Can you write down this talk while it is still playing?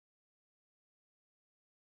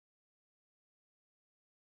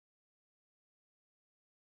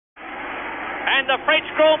and the French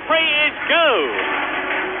Grand Prix is go.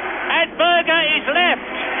 And Berger is left.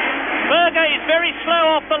 Berger is very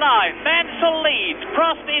slow off the line. Mansell leads.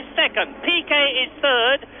 Prost is second. Piquet is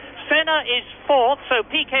third. Senna is fourth, so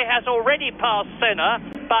Piquet has already passed Senna.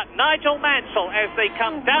 But Nigel Mansell, as they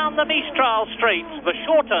come down the Mistral Straight, the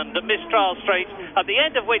shortened Mistral Straight, at the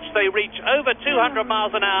end of which they reach over 200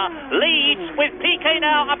 miles an hour, leads with Piquet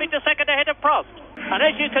now up into second ahead of Prost. And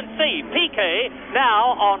as you can see, Piquet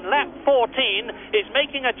now on lap 14 is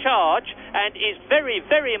making a charge and is very,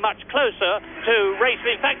 very much closer to race.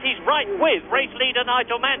 In fact, he's right with race leader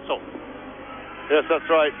Nigel Mansell. Yes, that's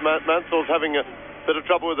right. Mansell's having a bit of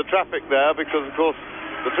trouble with the traffic there because, of course,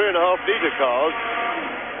 the 3.5-litre cars,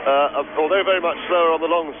 although very much slower on the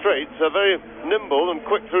long straights, are very nimble and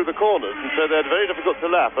quick through the corners, and so they're very difficult to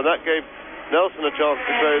lap, and that gave Nelson a chance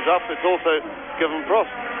to close up. It's also given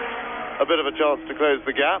Prost a bit of a chance to close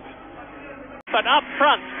the gap. But up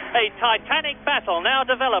front, a titanic battle now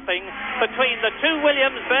developing between the two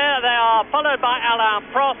Williams there. They are followed by Alain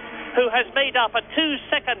Prost, who has made up a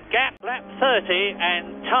 2-second gap. Lap 30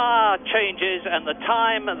 and tyre changes and the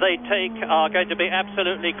time they take are going to be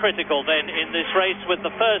absolutely critical then in this race, with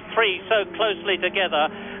the first three so closely together,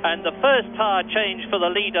 and the first tyre change for the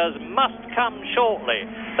leaders must come shortly.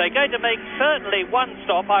 They're going to make certainly one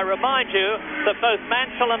stop. I remind you that both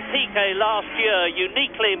Mansell and Piquet last year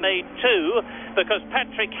uniquely made two, because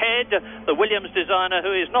Patrick Head, the Williams designer,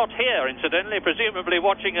 who is not here incidentally, presumably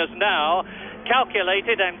watching us now,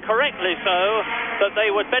 calculated, and correctly so, that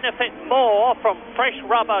they would benefit more from fresh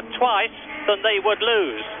rubber twice than they would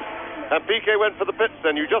lose. And Piquet went for the pits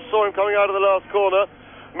then. You just saw him coming out of the last corner,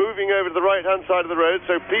 moving over to the right-hand side of the road.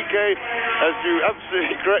 So Piquet, as you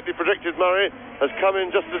absolutely correctly predicted, Murray, has come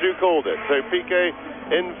in just as you called it. So Piquet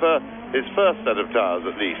in for his first set of tyres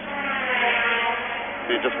at least.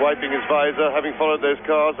 He's just wiping his visor, having followed those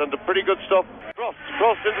cars, and a pretty good stop.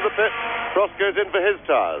 Prost into the pit. Prost goes in for his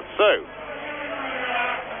tyres. So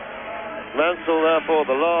Mansell, therefore,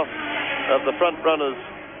 the last of the front runners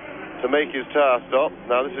to make his tyre stop.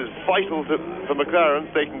 Now, this is vital for McLaren.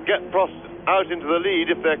 They can get Prost out into the lead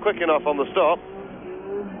if they're quick enough on the stop.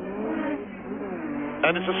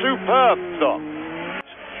 And it's a superb stop.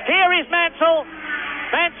 Here is Mansell.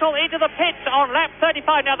 Mansell into the pits on lap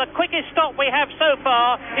 35. Now, the quickest stop we have so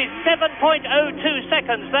far is 7.02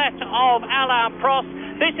 seconds, that of Alain Prost.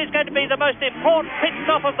 This is going to be the most important pit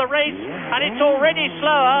stop of the race, and it's already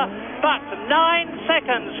slower, but 9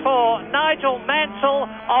 seconds for Nigel Mansell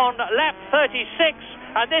on lap 36,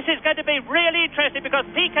 and this is going to be really interesting because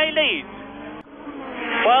Piquet leads.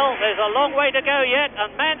 Well, there's a long way to go yet,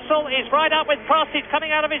 and Mansell is right up with Prost. He's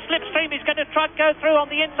coming out of his slipstream. He's going to try to go through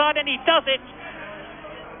on the inside, and he does it.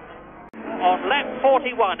 On lap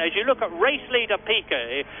 41, as you look at race leader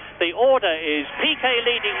Piquet, the order is Piquet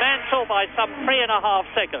leading Mansell by some 3.5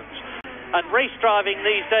 seconds. And race driving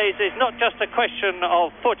these days is not just a question of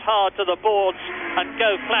foot hard to the boards and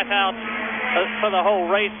go flat out for the whole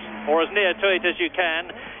race, or as near to it as you can.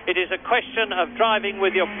 It is a question of driving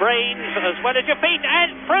with your brains as well as your feet,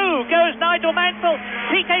 and through goes Nigel Mansell.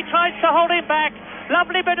 Piquet tries to hold him back.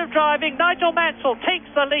 Lovely bit of driving. Nigel Mansell takes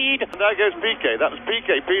the lead. And there goes Piquet. That was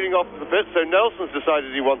Piquet peeling off the pit, so Nelson's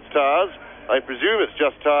decided he wants tyres. I presume it's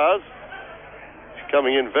just tyres. He's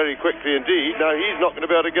coming in very quickly indeed. Now, he's not going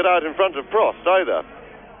to be able to get out in front of Prost either.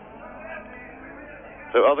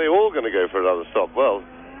 So are they all going to go for another stop? Well,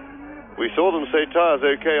 we saw them say tyres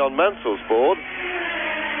okay on Mansell's board.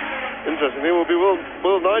 Interestingly,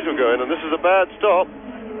 will Nigel go in? And this is a bad stop.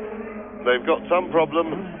 They've got some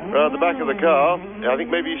problem around the back of the car. I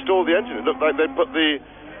think maybe he stalled the engine. It looked like they put the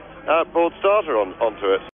outboard starter onto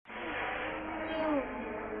it.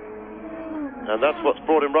 And that's what's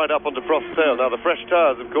brought him right up onto Prost's tail. Now, the fresh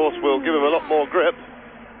tyres, of course, will give him a lot more grip.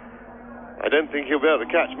 I don't think he'll be able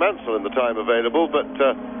to catch Mansell in the time available, but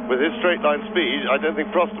with his straight-line speed, I don't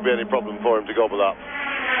think Prost will be any problem for him to gobble up.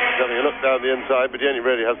 He's having a look down the inside, but he only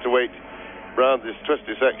really has to wait round this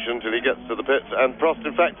twisty section till he gets to the pits, and Prost,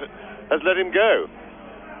 in fact, has let him go.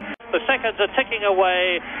 The seconds are ticking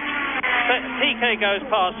away. Piquet goes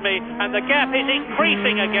past me, and the gap is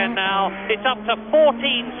increasing again now. It's up to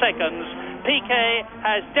 14 seconds. Piquet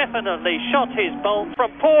has definitely shot his bolt.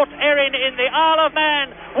 From Port Erin in the Isle of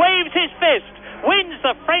Man, waves his fist, wins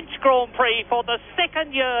the French Grand Prix for the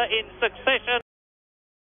second year in succession.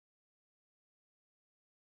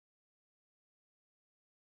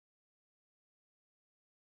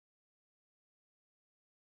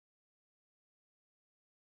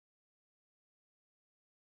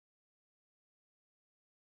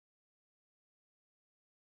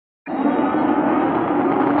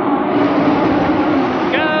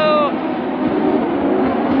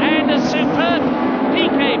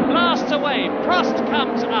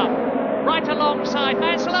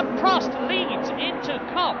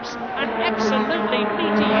 An absolutely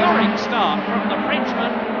meteoric start from the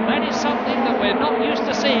Frenchman. That is something that we're not used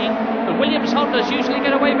to seeing. The Williams Hondas usually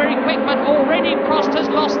get away very quick, but already Prost has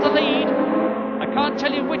lost the lead. I can't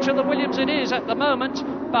tell you which of the Williams it is at the moment,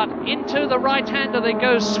 but into the right-hander they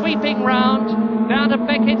go, sweeping round, down to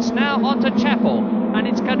Beckett's, now onto Chapel, and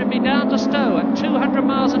it's going to be down to Stowe at 200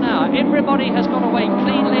 miles an hour. Everybody has got away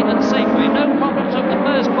cleanly and safely, no problems at the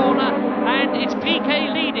first corner, and it's Piquet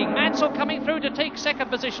leading. Mansell coming through to take second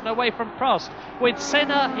position away from Prost, with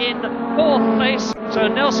Senna in fourth place. So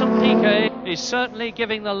Nelson Piquet is certainly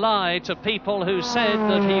giving the lie to people who said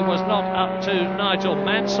that he was not up to Nigel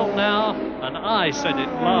Mansell now, and I said it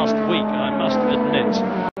last week, I must admit.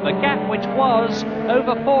 The gap, which was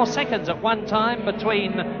over 4 seconds at one time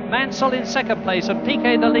between Mansell in second place and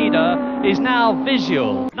Piquet the leader, is now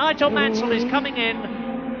visual. Nigel Mansell is coming in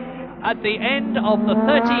at the end of the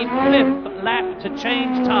 35th lap to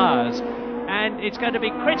change tyres, and it's going to be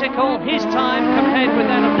critical, his time compared with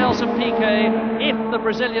that of Nelson Piquet, if the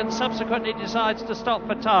Brazilian subsequently decides to stop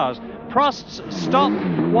for tyres. Prost's stop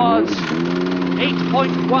was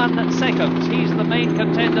 8.1 seconds. He's the main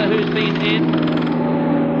contender who's been in.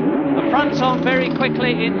 The front's on very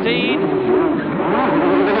quickly indeed,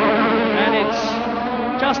 and it's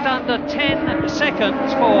just under 10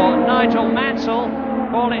 seconds for Nigel Mansell.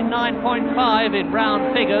 Call it 9.5 in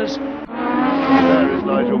round figures. There is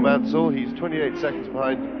Nigel Mansell. He's 28 seconds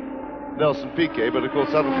behind Nelson Piquet, but of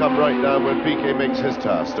course that'll come right down when Piquet makes his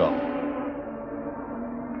tyre stop.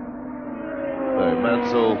 So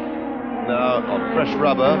Mansell now on fresh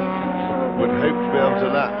rubber would hope to be able to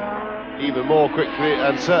lap even more quickly,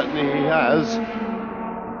 and certainly he has.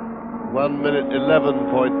 1 minute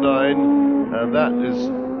 11.9, and that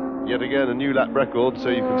is yet again a new lap record, so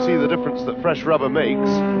you can see the difference that fresh rubber makes.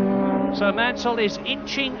 So Mansell is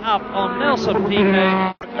inching up on Nelson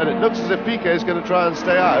Piquet. And it looks as if Piquet is going to try and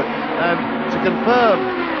stay out, and to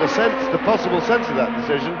confirm the possible sense of that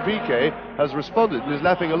decision, Piquet has responded and is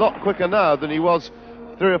lapping a lot quicker now than he was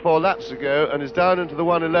 3 or 4 laps ago, and is down into the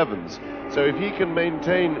 111s. So if he can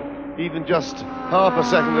maintain even just half a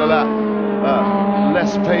second a lap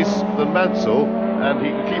less pace than Mansell, and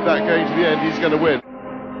he can keep that going to the end, he's going to win.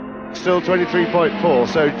 Still 23.4,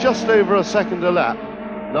 so just over a second a lap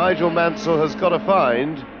Nigel Mansell has got to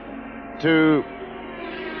find to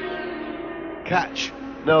catch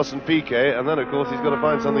Nelson Piquet, and then of course he's got to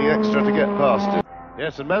find something extra to get past him.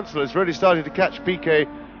 Yes, and Mansell is really starting to catch Piquet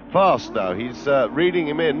fast now. He's reading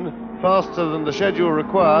him in faster than the schedule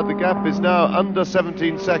required. The gap is now under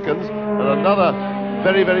 17 seconds, and another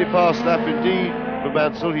very, very fast lap indeed for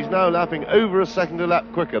Mansell. He's now lapping over a second a lap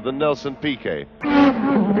quicker than Nelson Piquet.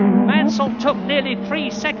 Mansell took nearly 3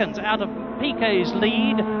 seconds out of Piquet's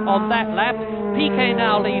lead on that lap. Piquet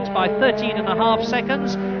now leads by 13.5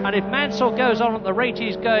 seconds, and if Mansell goes on at the rate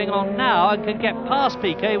he's going on now and can get past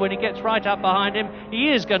Piquet when he gets right up behind him, he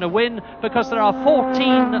is going to win, because there are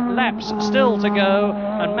 14 laps still to go,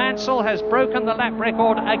 and Mansell has broken the lap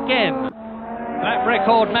record again. Lap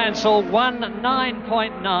record Mansell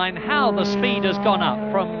 1:09.9. How the speed has gone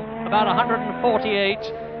up from about 148,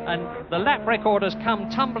 and the lap record has come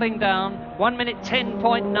tumbling down. 1 minute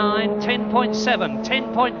 10.9, 10.7,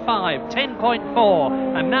 10.5, 10.4,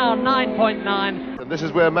 and now 9.9. And this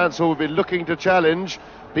is where Mansell will be looking to challenge.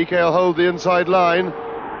 Piquet will hold the inside line.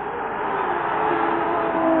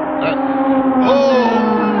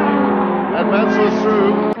 And Mansell is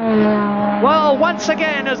through. Well, once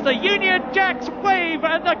again, as the Union Jacks wave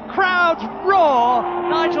and the crowds roar,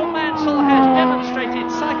 Nigel Mansell has demonstrated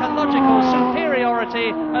psychological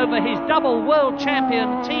superiority over his double world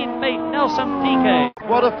champion teammate Nelson Piquet.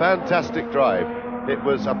 What a fantastic drive. It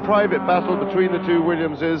was a private battle between the two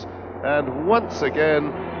Williamses, and once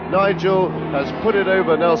again Nigel has put it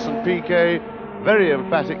over Nelson Piquet very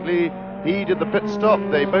emphatically. He did the pit stop.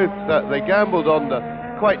 They gambled on the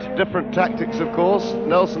quite different tactics, of course.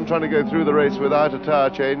 Nelson trying to go through the race without a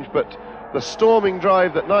tyre change, but the storming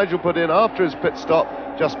drive that Nigel put in after his pit stop,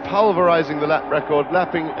 just pulverising the lap record,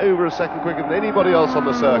 lapping over a second quicker than anybody else on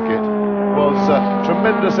the circuit, was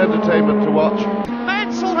tremendous entertainment to watch.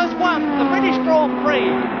 Mansell has won the British Grand Prix.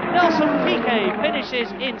 Nelson Piquet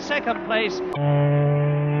finishes in second place.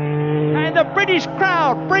 And the British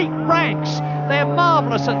crowd break ranks. They're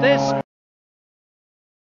marvellous at this.